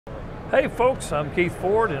Hey folks, I'm Keith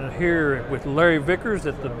Ford and here with Larry Vickers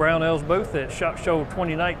at the Brownells booth at SHOT Show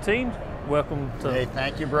 2019. Welcome to, hey,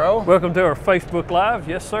 thank you, bro. Welcome to our Facebook Live.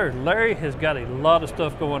 Yes, sir. Larry has got a lot of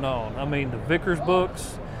stuff going on. I mean, the Vickers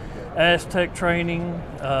books, Aztec training,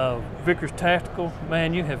 Vickers Tactical.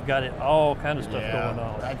 Man, you have got it all kind of stuff going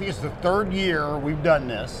on. I think it's the third year we've done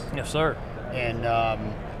this. Yes, sir. And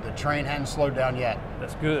the train hasn't slowed down yet.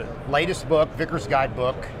 That's good. Latest book, Vickers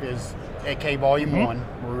Guidebook, is AK Volume 1.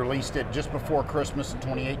 We released it just before Christmas of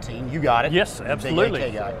 2018. You got it. Yes, absolutely.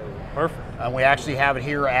 Big AK guy. Perfect. And we actually have it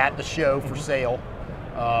here at the show for sale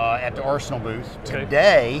at the Arsenal booth. Okay.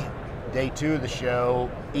 Today, day 2 of the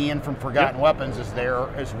show, Ian from Forgotten Weapons is there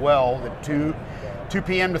as well at 2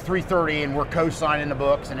 p.m. to 3:30, and we're co-signing the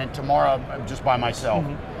books. And then tomorrow, I'm just by myself.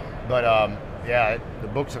 But yeah, the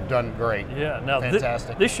books have done great. Yeah, now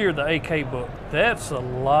fantastic. This year the AK book, that's a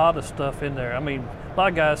lot of stuff in there. I mean, a lot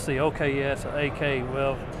of guys see, okay, yeah, it's an AK.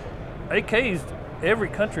 Well, AKs, every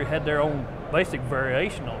country had their own basic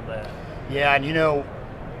variation on that. Yeah, and you know,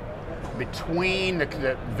 between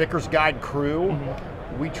the Vickers Guide crew,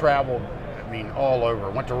 we traveled, I mean, all over.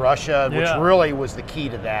 Went to Russia, which really was the key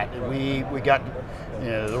to that. We got,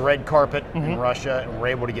 you know, the red carpet in Russia, and we're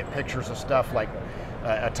able to get pictures of stuff like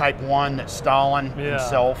a Type 1 that Stalin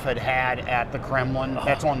himself had at the Kremlin.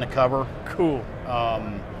 That's on the cover. Cool.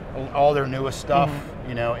 All their newest stuff,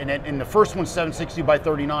 you know, and the first one's 760 by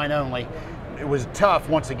 39 only. It was tough,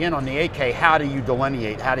 once again, on the AK. How do you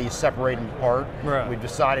delineate? How do you separate them apart? Right. We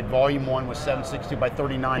decided Volume 1 was 760 by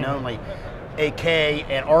 39 only, AK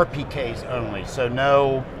and RPKs only. So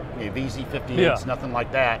no VZ58s, nothing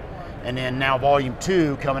like that. And then now Volume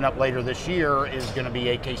 2 coming up later this year is going to be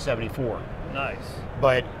AK-74. Nice.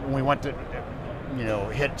 But when we went to, you know,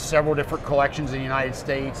 hit several different collections in the United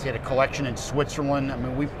States, hit a collection in Switzerland. I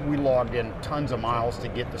mean, we logged in tons of miles to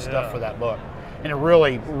get the stuff for that book. And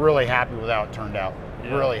really happy with how it turned out.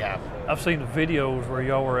 Really happy. I've seen the videos where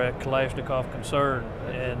y'all were at Kalashnikov Concern,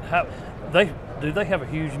 and how do they have a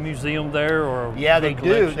huge museum there, or yeah, they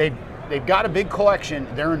do. They've got a big collection.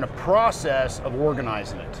 They're in the process of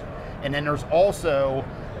organizing it, and then there's also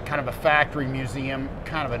kind of a factory museum,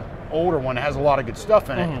 kind of an older one that has a lot of good stuff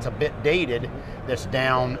in it. It's a bit dated. That's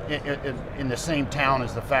down in the same town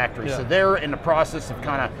as the factory. So they're in the process of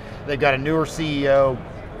they've got a newer CEO.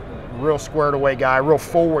 Real squared away guy, real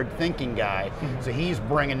forward thinking guy. So he's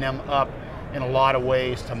bringing them up in a lot of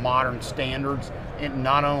ways to modern standards,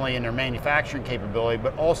 not only in their manufacturing capability,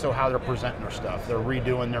 but also how they're presenting their stuff. They're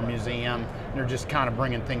redoing their museum, and they're just kind of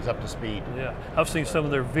bringing things up to speed. Yeah, I've seen some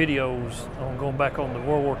of their videos on going back on the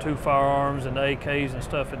World War II firearms and the AKs and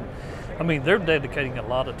stuff, and I mean, they're dedicating a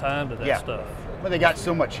lot of time to that stuff. Well, they got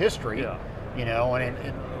so much history, you know, and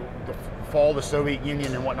the fall of the Soviet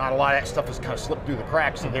Union and whatnot, a lot of that stuff has kind of slipped through the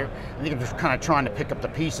cracks. So I think they're just kind of trying to pick up the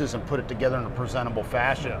pieces and put it together in a presentable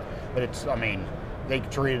fashion. But it's, I mean, they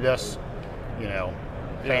treated us, you know,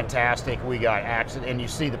 fantastic. We got access, and you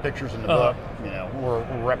see the pictures in the book. You know,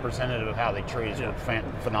 we're representative of how they treat us. We're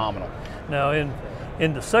phenomenal. Now,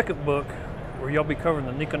 in the second book, will y'all be covering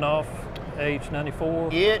the Nikonov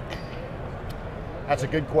AH-94? That's a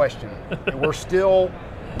good question. We're still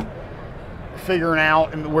figuring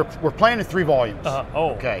out, and we're planning in 3 volumes.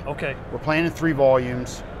 Okay. We're planning in 3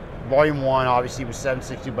 volumes. Volume 1 obviously was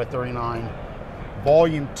 760 by 39.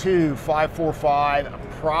 Volume 2, 545. I'm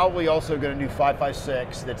probably also going to do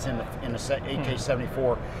 556. That's in the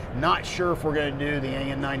AK-74. Not sure if we're going to do the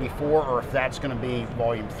AN-94 or if that's going to be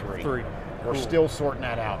Volume 3. We're still sorting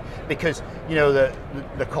that out, because you know the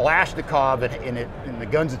Kalashnikov and the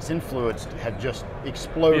guns it's influenced have just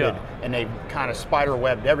exploded, and they've kind of spider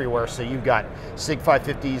webbed everywhere. So you've got SIG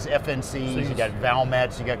 550s, FNCs, you got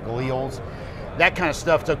Valmets, you got Gleals, that kind of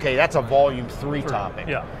stuff's okay. That's a Volume 3 topic.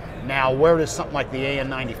 Now, where does something like the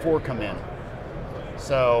AN-94 come in?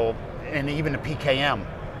 So, and even the PKM.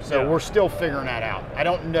 So we're still figuring that out. I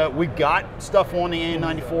don't know. We've got stuff on the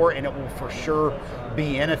AN-94, and it will for sure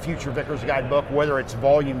be in a future Vickers Guidebook. Whether it's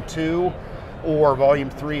Volume 2 or Volume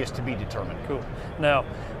 3 is to be determined. Cool. Now,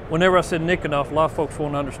 whenever I said Nikonov, a lot of folks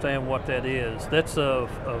want to understand what that is. That's a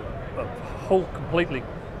whole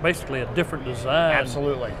basically a different design.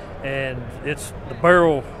 Absolutely. And it's the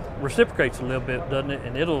barrel reciprocates a little bit, doesn't it?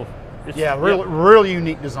 And really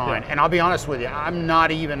unique design. And I'll be honest with you,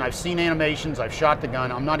 I've seen animations, I've shot the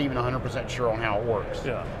gun, I'm not even 100% sure on how it works.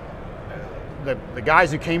 The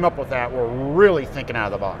guys who came up with that were really thinking out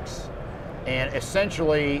of the box. And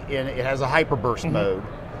essentially, it has a hyperburst mode,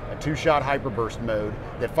 a 2-shot hyperburst mode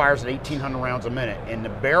that fires at 1,800 rounds a minute. And the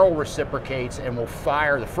barrel reciprocates and will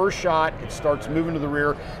fire the first shot, it starts moving to the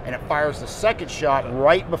rear, and it fires the second shot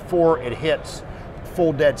right before it hits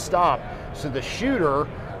full dead stop. So the shooter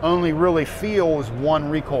only really feels one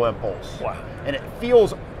recoil impulse. Wow. And it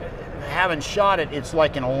feels, having shot it, it's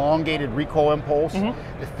like an elongated recoil impulse.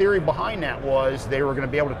 The theory behind that was they were going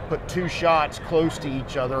to be able to put 2 shots close to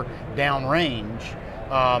each other downrange,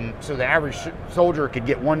 so the average soldier could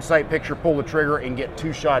get one sight picture, pull the trigger, and get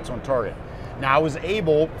 2 shots on target. Now, I was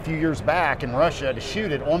able, a few years back in Russia, to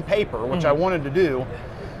shoot it on paper, which I wanted to do.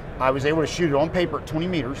 I was able to shoot it on paper at 20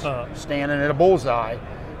 meters, standing at a bullseye,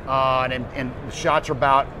 and the shots are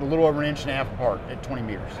about a little over 1.5 inches apart at 20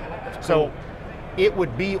 meters. So it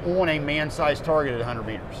would be on a man-sized target at 100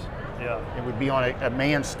 meters. Yeah. It would be on a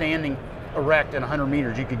man standing erect at 100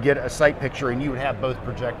 meters. You could get a sight picture and you would have both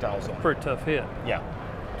projectiles on. Pretty tough hit. Yeah.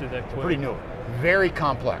 Do that quick. Pretty new. Very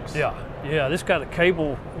complex. Yeah. Yeah, this got a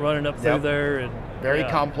cable running up through there. And very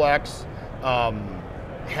complex.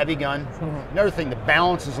 Heavy gun. Another thing, the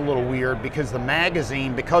balance is a little weird because the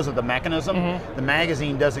magazine, because of the mechanism, the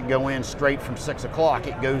magazine doesn't go in straight from 6 o'clock.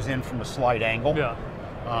 It goes in from a slight angle. Yeah.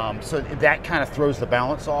 So that kind of throws the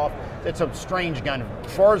balance off. It's a strange gun.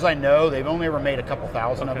 As far as I know, they've only ever made a couple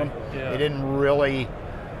thousand of them. Yeah. They didn't really,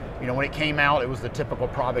 when it came out, it was the typical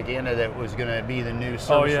propaganda that it was going to be the new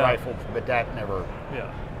service rifle, but that never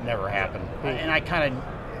happened. And I kind of,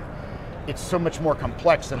 it's so much more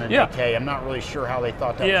complex than an AK. I'm not really sure how they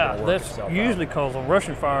thought that was going to work itself that's usually because on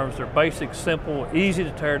Russian firearms, they're basic, simple, easy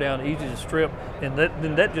to tear down, easy to strip, and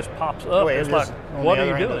then that just pops up. It's like, what are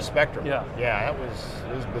you doing? The spectrum. Yeah, it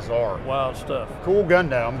was bizarre. Wild stuff. Cool gun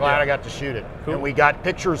though. I'm glad I got to shoot it. Cool. And we got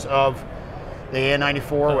pictures of the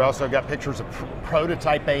AN-94. We also got pictures of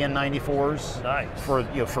prototype AN-94s. Nice.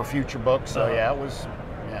 For future books. So it was.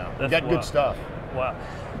 We got good stuff. Wow.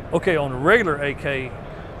 Okay, on the regular AK.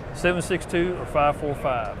 7.62 or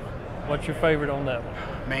 5.45? What's your favorite on that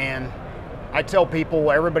one? Man, I tell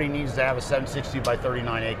people everybody needs to have a 7.62 by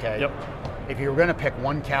 39 AK. Yep. If you were going to pick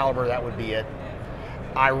one caliber, that would be it.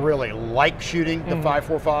 I really like shooting the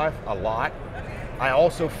 5.45 a lot. I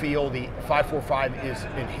also feel the 5.45 is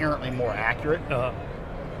inherently more accurate.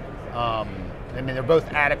 I mean, they're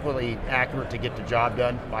both adequately accurate to get the job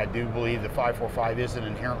done. I do believe the 5.45 is an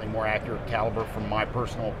inherently more accurate caliber from my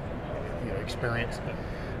personal experience.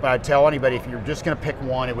 But I'd tell anybody, if you're just going to pick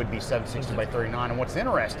one, it would be 7.60 by 39. And what's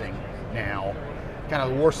interesting now, kind of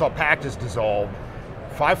the Warsaw Pact is dissolved.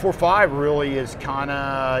 5.45 really is kind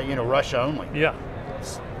of, Russia only. Yeah.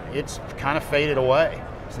 It's kind of faded away.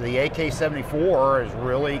 So the AK-74 is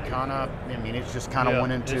really kind of, it's just kind of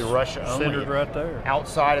went into Russia only. Centered right there.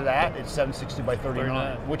 Outside of that, it's 7.60 by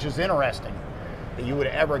 39, which is interesting. That you would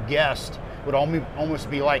have ever guessed would almost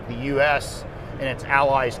be like the U.S. and its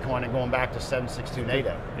allies kind of going back to 7.62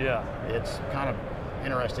 NATO. Yeah. It's kind of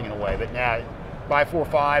interesting in a way. But now,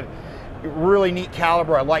 5.45, really neat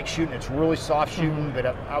caliber. I like shooting. It's really soft shooting, but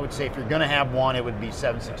I would say if you're going to have one, it would be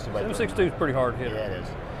 7.62 by 39. 7.62 is pretty hard hitter. Yeah, it is.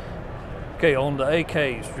 Okay, on the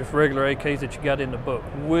AKs, just regular AKs that you got in the book,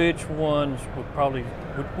 which one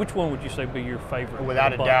would you say be your favorite?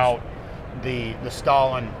 Without a doubt, the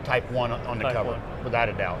Stalin Type 1 on the cover. 1. Without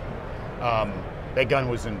a doubt. That gun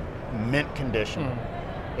was in mint condition.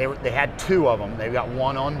 They had 2 of them. They've got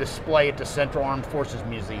one on display at the Central Armed Forces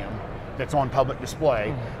Museum that's on public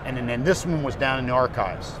display, and then this one was down in the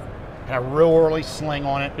archives. Had a real early sling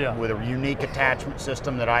on it with a unique attachment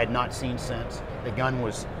system that I had not seen since. The gun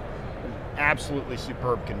was absolutely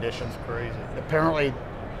superb condition. That's crazy. Apparently,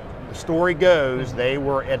 the story goes they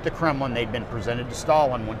were at the Kremlin. They'd been presented to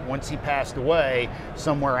Stalin. Once he passed away,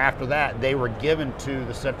 somewhere after that, they were given to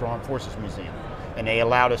the Central Armed Forces Museum, and they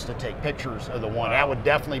allowed us to take pictures of the one. That would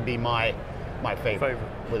definitely be my favorite,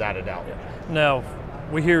 without a doubt. Now,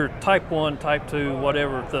 we hear Type 1, Type 2,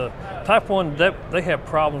 whatever. The Type 1, they have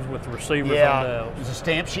problems with the receivers on those. It was a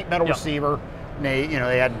stamped sheet metal receiver. And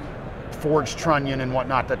they had forged trunnion and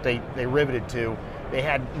whatnot that they riveted to. They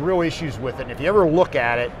had real issues with it. And if you ever look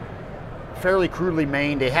at it, fairly crudely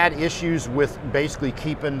made, they had issues with basically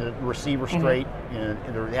keeping the receiver straight.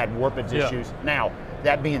 They had warpage issues. Now,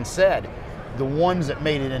 that being said, the ones that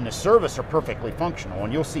made it into service are perfectly functional,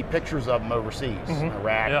 and you'll see pictures of them overseas,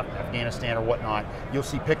 Iraq, Afghanistan, or whatnot. You'll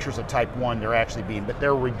see pictures of Type 1 they're actually being, but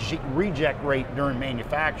their reject rate during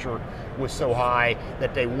manufacture was so high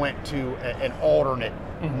that they went to an alternate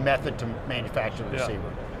method to manufacture the receiver,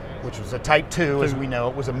 which was a Type 2, as we know.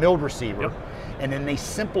 It was a milled receiver, and then they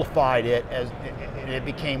simplified it and it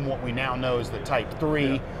became what we now know as the Type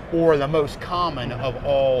 3, or the most common of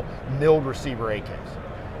all milled receiver AKs.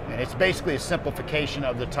 And it's basically a simplification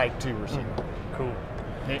of the Type 2 receiver. Cool.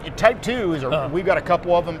 Type 2 is we've got a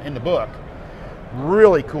couple of them in the book.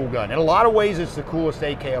 Really cool gun. In a lot of ways, it's the coolest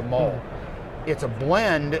AK of them all. it's a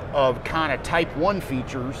blend of kind of Type 1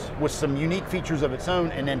 features with some unique features of its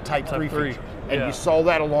own, and then Type 3 features. And you saw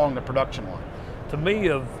that along the production line. To me,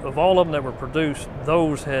 of all of them that were produced,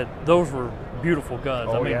 those were beautiful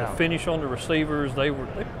guns. Oh, I mean, the finish on the receivers, they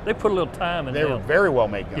put a little time in them. They were very well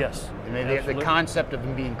made guns. Yes. And the concept of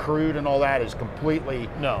them being crude and all that is completely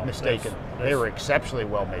mistaken. They were exceptionally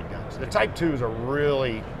well made guns. The Type 2s are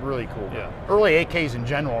really, really cool. Yeah. Early AKs in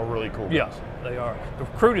general are really cool guns. Yeah, they are. The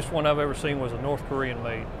crudest one I've ever seen was a North Korean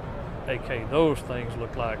made AK. Those things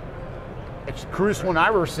look like. It's the crudest one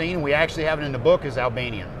I've ever seen, and we actually have it in the book, is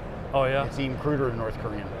Albanian. Oh yeah? It's even cruder than North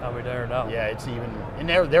Korean. I'll be there now. Yeah, it's even, and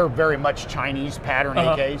they're very much Chinese pattern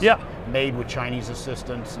AKs. Yeah. Made with Chinese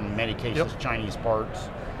assistance, in many cases Chinese parts.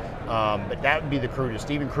 But that would be the crudest,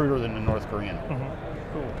 even cruder than the North Korean.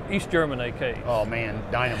 Cool. East German AKs. Oh man,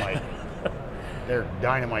 dynamite. They're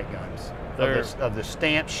dynamite guns. Of the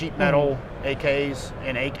stamped sheet metal AKs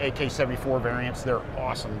and AK-74 variants, they're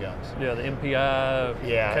awesome guns. Yeah, the MPI,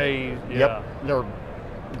 K, Yep, they're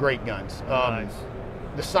great guns. Nice.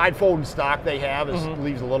 The side folding stock they have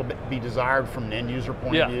leaves a little bit to be desired from an end user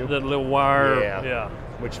point of view. Yeah, the little wire. Yeah.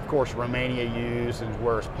 Which of course Romania used, and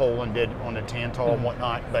whereas Poland did on the Tantal and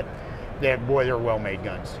whatnot. But they're well made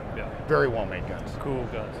guns. Yeah. Very well made guns. Cool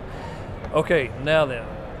guns. Okay, now then,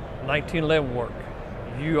 1911 work.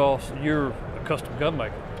 You're a custom gun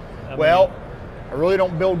maker. I really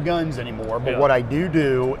don't build guns anymore, but what I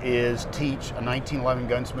do is teach a 1911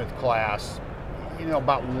 gunsmith class,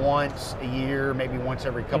 about once a year, maybe once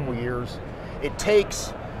every couple years. It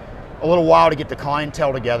takes a little while to get the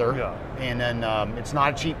clientele together, and then it's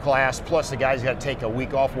not a cheap class, plus the guys got to take a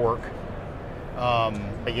week off work.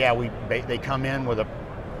 But yeah, they come in with a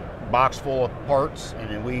box full of parts, and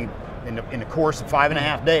then in the course of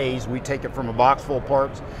 5.5 days, we take it from a box full of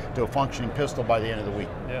parts to a functioning pistol by the end of the week.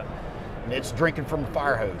 Yeah. And it's drinking from a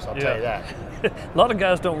fire hose, I'll tell you that. A lot of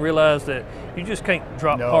guys don't realize that you just can't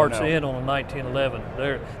drop parts in on a 1911.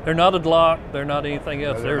 They're not a Glock, they're not anything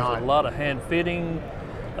else. There's a lot of hand fitting,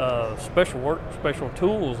 special work, special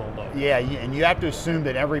tools on those. Yeah, and you have to assume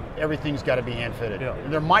that everything's got to be hand fitted. Yeah.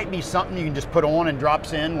 There might be something you can just put on and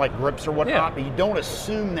drops in, like grips or whatnot, but you don't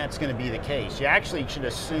assume that's going to be the case. You actually should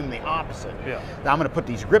assume the opposite. Yeah. That I'm going to put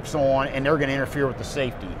these grips on and they're going to interfere with the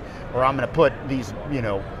safety. Or I'm going to put these,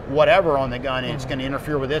 whatever on the gun, and it's going to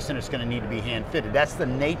interfere with this, and it's going to need to be hand fitted. That's the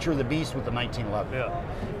nature of the beast with the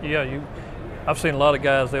 1911. Yeah. I've seen a lot of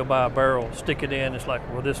guys, they'll buy a barrel, stick it in, it's like,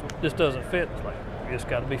 well, this doesn't fit. It's like, it's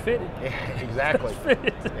got to be fitted. Yeah, exactly.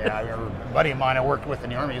 Yeah, I remember a buddy of mine I worked with in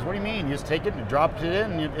the Army. He goes, what do you mean? You just take it and drop it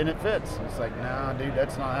in and it fits. It's like, nah, dude,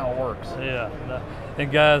 that's not how it works. Yeah, and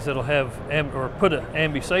guys that'll have put an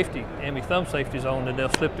ambi thumb safeties on, and they'll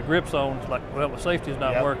slip the grips on. It's like, well, the safety's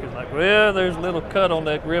not working. It's like, well, there's a little cut on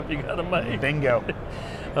that grip you got to make. Bingo.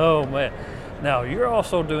 Oh man. Now you're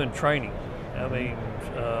also doing training. I mean,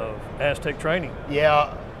 Aztec training.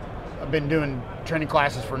 Yeah. I've been doing training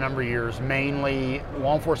classes for a number of years, mainly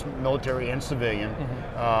law enforcement, military, and civilian,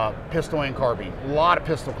 pistol and carbine. A lot of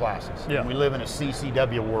pistol classes. Yeah. We live in a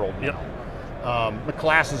CCW world now. The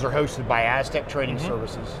classes are hosted by Aztec Training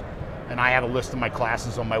Services, and I have a list of my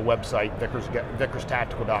classes on my website,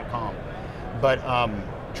 vickerstactical.com. But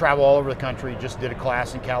travel all over the country. Just did a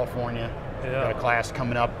class in California. Got a class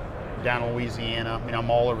coming up down in Louisiana. I mean, I'm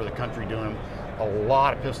all over the country doing a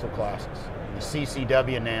lot of pistol classes. The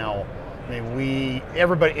CCW now, I mean,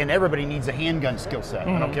 everybody needs a handgun skill set.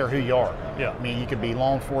 I don't care who you are. Yeah. I mean, you could be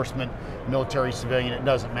law enforcement, military, civilian, it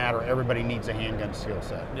doesn't matter. Everybody needs a handgun skill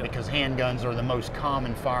set because handguns are the most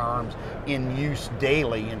common firearms in use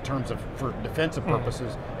daily in terms of for defensive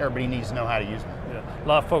purposes. Everybody needs to know how to use them. Yeah. A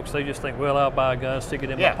lot of folks, they just think, well, I'll buy a gun, stick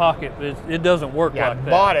it in my pocket. It doesn't work like that. I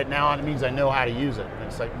bought it now, and it means I know how to use it.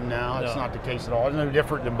 It's like, no, it's not the case at all. It's no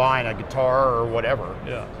different than buying a guitar or whatever.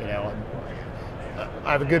 Yeah.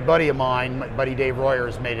 I have a good buddy of mine, my buddy Dave Royer,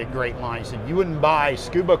 has made a great line. He said, you wouldn't buy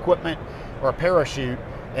scuba equipment or a parachute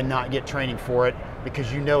and not get training for it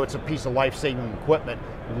because it's a piece of life-saving equipment.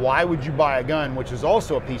 Why would you buy a gun, which is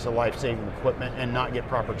also a piece of life-saving equipment, and not get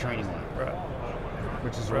proper training on it? Right.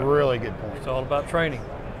 Which is a really good point. It's all about training.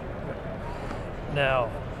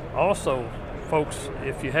 Now, also, folks,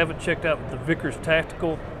 if you haven't checked out the Vickers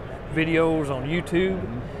Tactical videos on YouTube,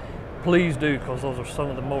 please do, because those are some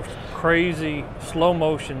of the most crazy slow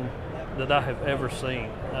motion that I have ever seen.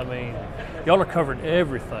 I mean, y'all are covering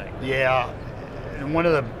everything. Yeah, and one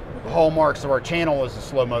of the hallmarks of our channel is the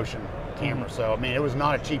slow motion camera. So, I mean, it was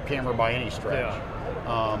not a cheap camera by any stretch.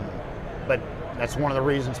 Yeah. But that's one of the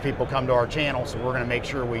reasons people come to our channel, so we're going to make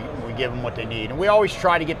sure we give them what they need. And we always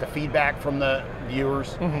try to get the feedback from the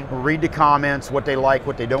viewers. We'll read the comments, what they like,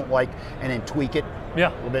 what they don't like, and then tweak it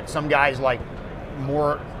Yeah. A little bit. Some guys like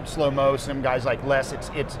more slow-mo, some guys like less.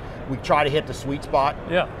 We try to hit the sweet spot.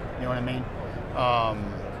 Yeah. You know what I mean?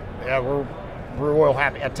 Yeah, we're real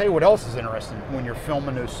happy. I'll tell you what else is interesting. When you're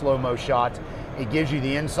filming those slow-mo shots, it gives you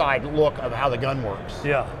the inside look of how the gun works.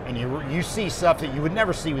 Yeah. And you see stuff that you would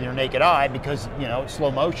never see with your naked eye because, you know, it's slow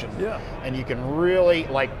motion. Yeah. And you can really,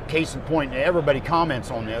 like, case in point, and everybody comments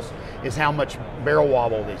on this, is how much barrel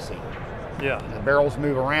wobble they see. Yeah. And the barrels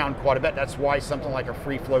move around quite a bit. That's why something like a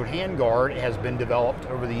free float handguard has been developed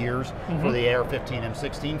over the years for the AR-15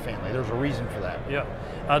 M16 family. There's a reason for that. Yeah.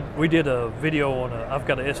 We did a video on I've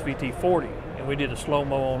got a SVT-40, and we did a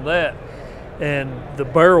slow-mo on that. And the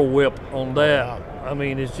barrel whip on that, I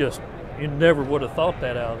mean, it's just, you never would have thought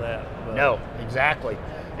that out of that. But. No, exactly.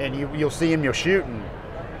 And you'll see him, you'll shoot, and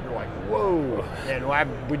you're like, whoa.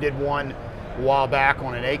 And we did one a while back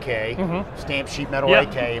on an AK, stamped sheet metal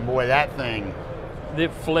AK, and boy, that thing.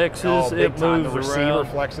 It flexes, it moves around. The receiver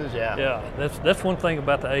flexes, yeah. Yeah, that's one thing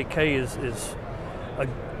about the AK is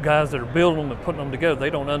guys that are building them and putting them together, they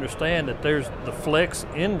don't understand that there's the flex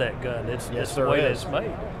in that gun. It's the way that it's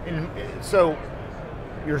made. And so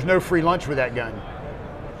there's no free lunch with that gun.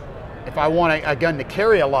 If I want a gun to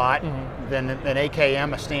carry a lot, then an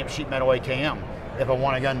AKM, a stamped sheet metal AKM. If I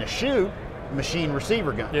want a gun to shoot, machine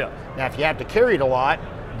receiver gun. Yeah. Now, if you have to carry it a lot,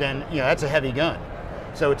 then that's a heavy gun.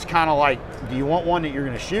 So it's kind of like, do you want one that you're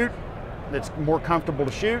going to shoot, that's more comfortable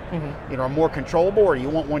to shoot, more controllable, or do you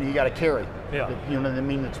want one you got to carry? Yeah. You know what I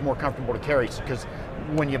mean? It's more comfortable to carry, because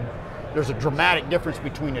there's a dramatic difference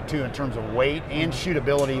between the two in terms of weight and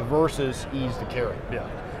shootability versus ease to carry. Yeah.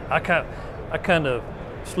 I kind of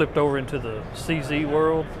slipped over into the CZ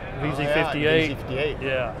world, VZ58. VZ58.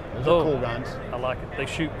 Yeah. Those are cool guns. I like it. They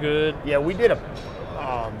shoot good. Yeah, we did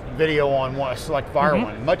a video on a select fire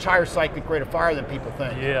one. Much higher cyclic rate of fire than people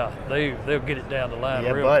think. Yeah, they'll get it down the line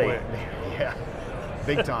real quick. Yeah,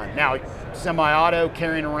 big time. Now, semi-auto,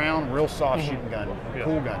 carrying around, real soft shooting gun.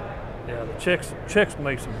 Cool gun. Yeah, the Czechs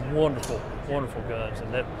make some wonderful, wonderful guns,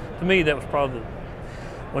 and that, to me, that was probably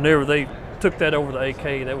whenever they took that over the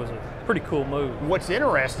AK, that was a pretty cool move. What's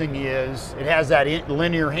interesting is it has that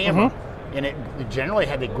linear hammer, and it generally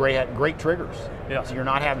had the great triggers. Yeah. So you're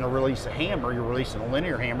not having to release a hammer, you're releasing a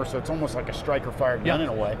linear hammer, so it's almost like a striker fired gun in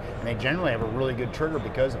a way, and they generally have a really good trigger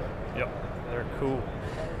because of it. Yep, they're cool.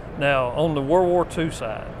 Now, on the World War II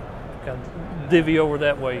side, kind of divvy over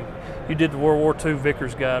that way, you did the World War II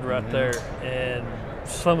Vickers guide right there, and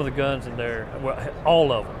some of the guns in there, well,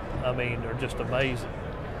 all of them, I mean, are just amazing.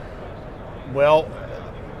 Well,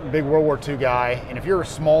 big World War II guy, and if you're a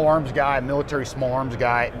small arms guy, a military small arms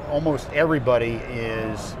guy, almost everybody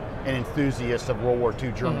is an enthusiast of World War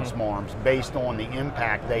II German small arms based on the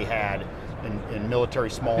impact they had in military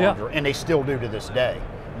small arms, and they still do to this day.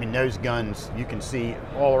 I mean, those guns, you can see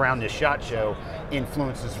all around this SHOT Show,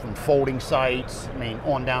 influences from folding sights, I mean,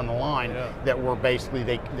 on down the line, that were basically,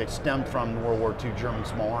 that stemmed from World War II German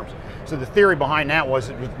small arms. So the theory behind that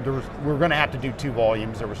was we were going to have to do 2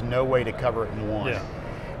 volumes. There was no way to cover it in one. Yeah.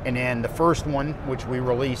 And then the first one, which we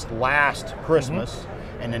released last Christmas,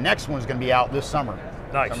 and the next one's going to be out this summer,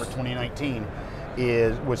 summer 2019,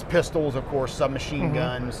 was pistols, of course, submachine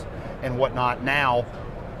guns, and whatnot. Now,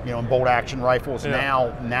 and bolt action rifles.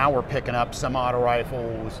 Now we're picking up semi-auto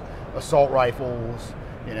rifles, assault rifles,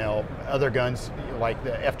 other guns like the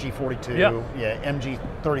FG42,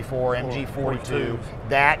 MG34, MG42.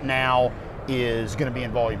 That now is going to be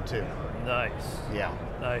in volume 2. Nice. Yeah.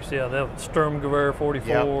 Nice. Yeah, the Sturmgewehr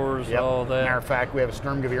 44s, all that. Matter of fact, we have a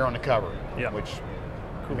Sturmgewehr on the cover, which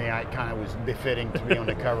cool. I mean, it kind of was befitting to be on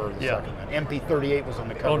the cover of the second one. MP38 was on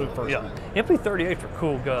the cover of the first one. MP38s are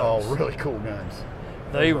cool guns. Oh, really cool guns.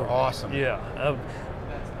 They were awesome. Yeah.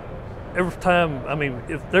 Every time, I mean,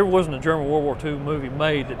 if there wasn't a German World War II movie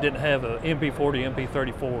made that didn't have a MP40,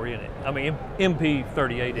 MP34 in it, I mean,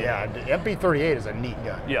 MP38 in it. Yeah, MP38 is a neat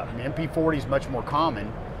gun. Yeah. I mean, MP40 is much more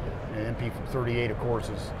common, and MP38, of course,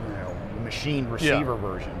 is, machine receiver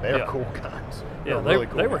version. They're cool guns. Yeah, really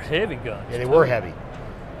cool. They were heavy guns. Yeah, they were heavy.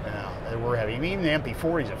 Yeah, they were heavy. I mean, even the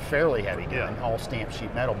MP40 is a fairly heavy gun, all stamped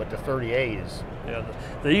sheet metal, but the 38 is... Yeah,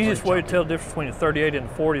 the easiest way to tell the difference between a 38 and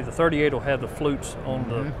a 40, the 38 will have the flutes on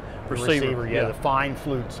the receiver. Yeah, the fine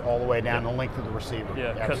flutes all the way down the length of the receiver.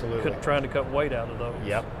 Yeah, absolutely. Trying to cut weight out of those.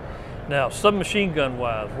 Yep. Now, submachine gun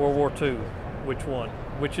wise, World War II, which one?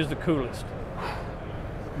 Which is the coolest?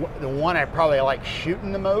 The one I probably like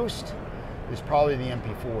shooting the most is probably the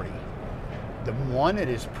MP40. The one that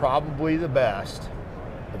is probably the best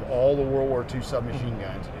of all the World War II submachine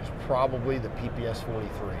guns is probably the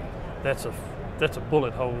PPS-43. That's a that's a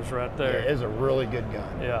bullet hose right there. Yeah, it is a really good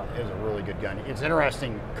gun. Yeah. It is a really good gun. It's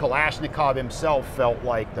interesting, Kalashnikov himself felt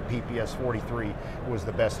like the PPS-43 was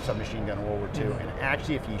the best submachine gun in World War II. And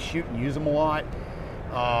actually, if you shoot and use them a lot,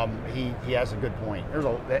 he has a good point.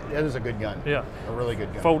 That is a good gun. Yeah. A really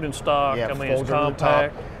good gun. Folding stock, yeah, I mean, it's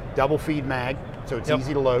compact. Double feed mag, so it's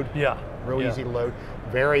easy to load. Yeah. Real easy to load.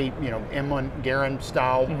 Very, M1 Garand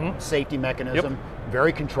style safety mechanism.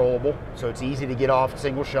 Very controllable, so it's easy to get off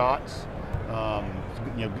single shots.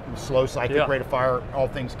 Slow cyclic rate of fire, all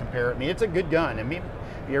things compare. I mean, it's a good gun. I mean,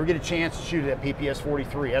 if you ever get a chance to shoot it at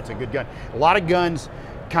PPS-43, that's a good gun. A lot of guns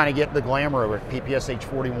kind of get the glamour of it.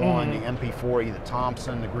 PPS-H41, the MP40, the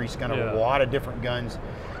Thompson, the grease gun, a lot of different guns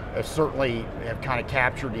certainly have kind of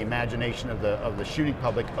captured the imagination of the shooting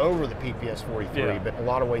public over the PPS-43, but in a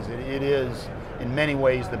lot of ways it is, in many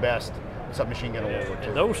ways, the best submachine gun in World War II.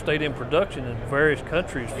 And those stayed in production in various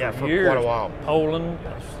countries for years. Quite a while. Poland,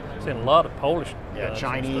 I've seen a lot of Polish guns.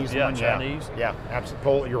 Chinese ones. Chinese. Yeah,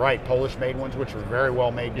 absolutely. You're right, Polish-made ones, which were very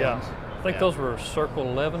well-made guns. I think those were Circle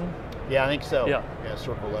 11. Yeah, I think so. Yeah,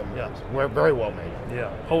 Circle 11 guns. We're very well-made.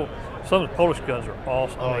 Yeah, some of the Polish guns are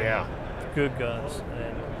awesome. Oh, yeah. Good guns.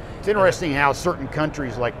 It's interesting how certain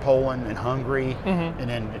countries like Poland and Hungary and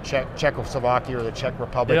then Czechoslovakia or the Czech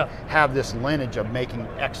Republic have this lineage of making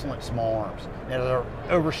excellent small arms. Now, they're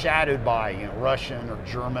overshadowed by Russian or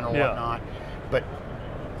German or whatnot, but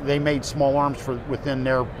they made small arms within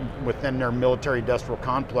their military industrial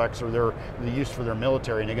complex or the use for their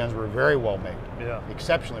military, and the guns were very well made.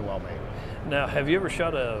 Exceptionally well made. Now, have you ever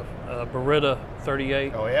shot a Beretta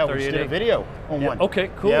 38? Oh yeah, we just did a video on one. Okay,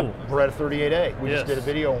 cool. Yeah, Beretta 38A. We just did a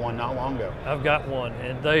video on one not long ago. I've got one,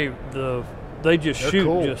 and they just shoot.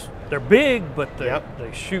 Cool. They're big, but they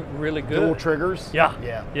shoot really good. Dual triggers.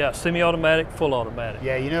 Yeah. Semi-automatic, full automatic.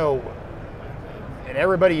 Yeah, and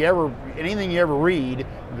anything you ever read,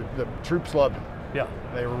 the troops loved them. Yeah.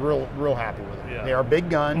 They were real happy with them. Yeah. They are big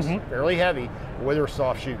guns, fairly heavy, but they're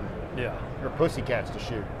soft shooting. Yeah. They're pussycats to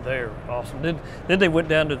shoot. They're awesome. Then they went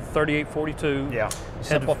down to the 38-42. Yeah.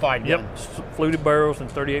 Simplified gun. Yep. Fluted barrels and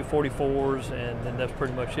 38-44s, and then that's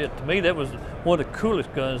pretty much it. To me, that was one of the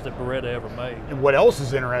coolest guns that Beretta ever made. And what else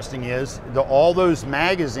is interesting is all those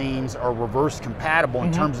magazines are reverse compatible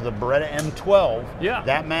in terms of the Beretta M12. Yeah.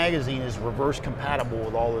 That magazine is reverse compatible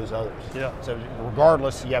with all those others. Yeah. So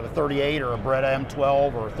regardless, you have a 38 or a Beretta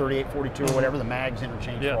M12 or a 38-42 or whatever, the mag's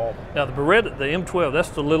interchange for all of them. Now the Beretta, the M12, that's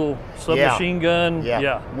the little submachine gun.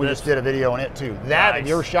 Yeah. We just did a video on it too. Have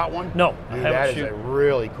you ever shot one? No, dude, that is a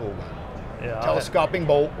really cool gun. Yeah. Telescoping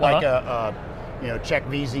bolt, like a Czech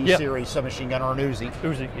VZ series submachine gun or an Uzi.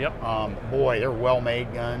 Uzi, yep. Boy, they're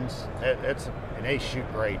well-made guns. And they shoot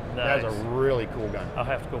great. Nice. That's a really cool gun. I'll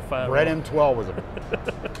have to go find Red one. M12 was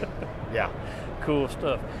a cool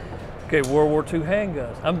stuff. Okay, World War II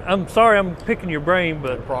handguns. I'm sorry I'm picking your brain,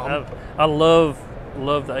 but I love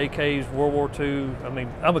the AKs, World War II. I mean,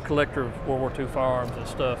 I'm a collector of World War II firearms and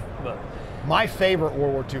stuff, but my favorite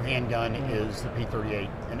World War II handgun is the P38,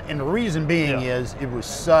 and the reason being is it was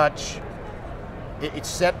it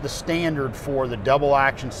set the standard for the double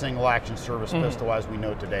action, single action service pistol as we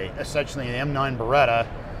know today. Essentially, the M9 Beretta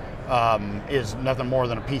is nothing more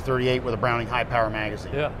than a P38 with a Browning high power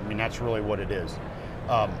magazine. Yeah. I mean, that's really what it is.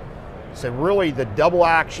 So really, the double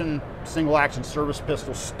action, single action service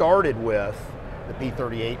pistol started with the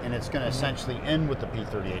P38, and it's going to essentially end with the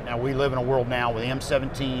P38. Now, we live in a world now with the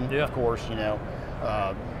M17, of course,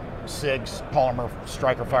 SIG's polymer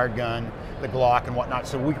striker fired gun, the Glock and whatnot.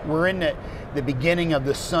 So we're in the beginning of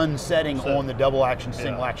the sun setting on the double action,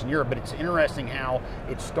 single action era, but it's interesting how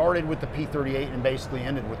it started with the P38 and basically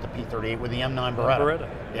ended with the P38 with the M9 Beretta.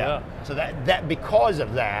 Yeah. So that because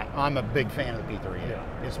of that, I'm a big fan of the P38. Yeah.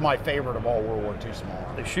 It's my favorite of all World War II small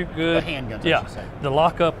arms. They shoot good. The handguns, I should say. The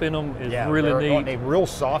lockup in them is really neat. They're real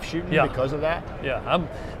soft shooting because of that. Yeah,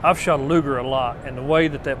 I've shot a Luger a lot, and the way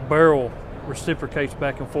that barrel reciprocates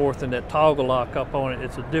back and forth and that toggle lock up on it,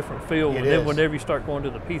 it's a different feel. And then whenever you start going to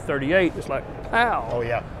the P38, it's like, pow. Oh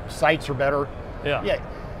yeah, sights are better. Yeah.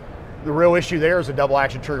 The real issue there is a double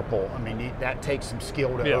action trigger pull. I mean, that takes some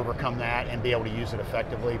skill to overcome that and be able to use it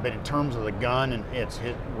effectively. But in terms of the gun and its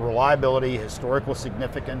reliability, historical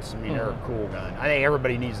significance, I mean, they're a cool gun. I think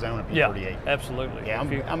everybody needs to own a P38. Yeah, absolutely. Yeah,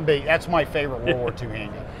 I'm big. That's my favorite World War II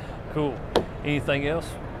handgun. Cool. Anything else?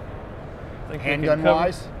 Handgun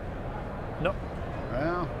wise? No.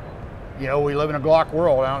 Well, we live in a Glock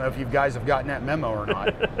world. I don't know if you guys have gotten that memo or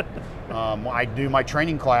not. I do my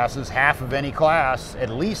training classes, half of any class, at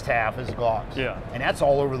least half is Glocks. Yeah. And that's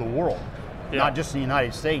all over the world, not just in the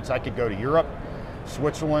United States. I could go to Europe,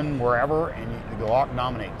 Switzerland, wherever, and the Glock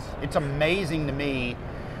dominates. It's amazing to me.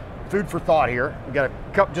 Food for thought here. We got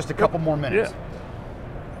just a couple more minutes.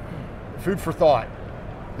 food for thought.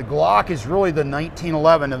 The Glock is really the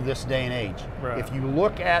 1911 of this day and age. Right. If you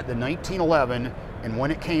look at the 1911 and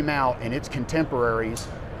when it came out and its contemporaries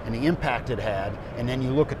and the impact it had, and then you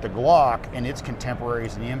look at the Glock and its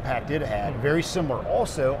contemporaries and the impact it had, very similar.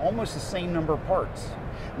 Also, almost the same number of parts.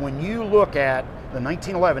 When you look at the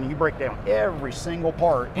 1911, you break down every single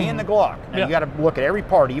part and the Glock. Now you got to look at every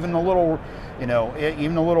part, even the little, you know,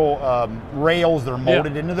 even the little rails that are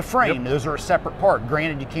molded into the frame. Those are a separate part.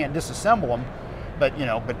 Granted, you can't disassemble them, but you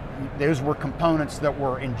know, but those were components that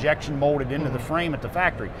were injection molded into the frame at the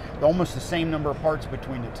factory. Almost the same number of parts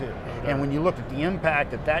between the two. And when you look at the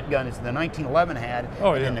impact that that gun is the 1911 had,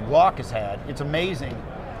 and then the Glock has had, it's amazing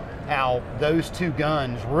how those two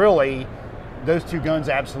guns really. Those two guns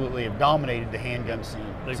absolutely have dominated the handgun scene.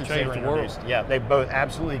 They've since changed they were the world. introduced. Yeah, they both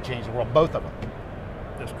absolutely changed the world, both of them.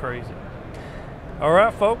 That's crazy. All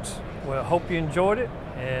right, folks. Well, I hope you enjoyed it.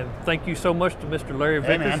 And thank you so much to Mr. Larry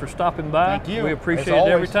Vickers for stopping by. Thank you. We appreciate it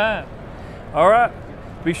every time. All right.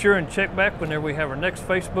 Be sure and check back whenever we have our next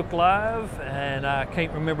Facebook Live. And I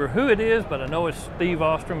can't remember who it is, but I know it's Steve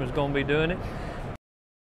Ostrom is going to be doing it.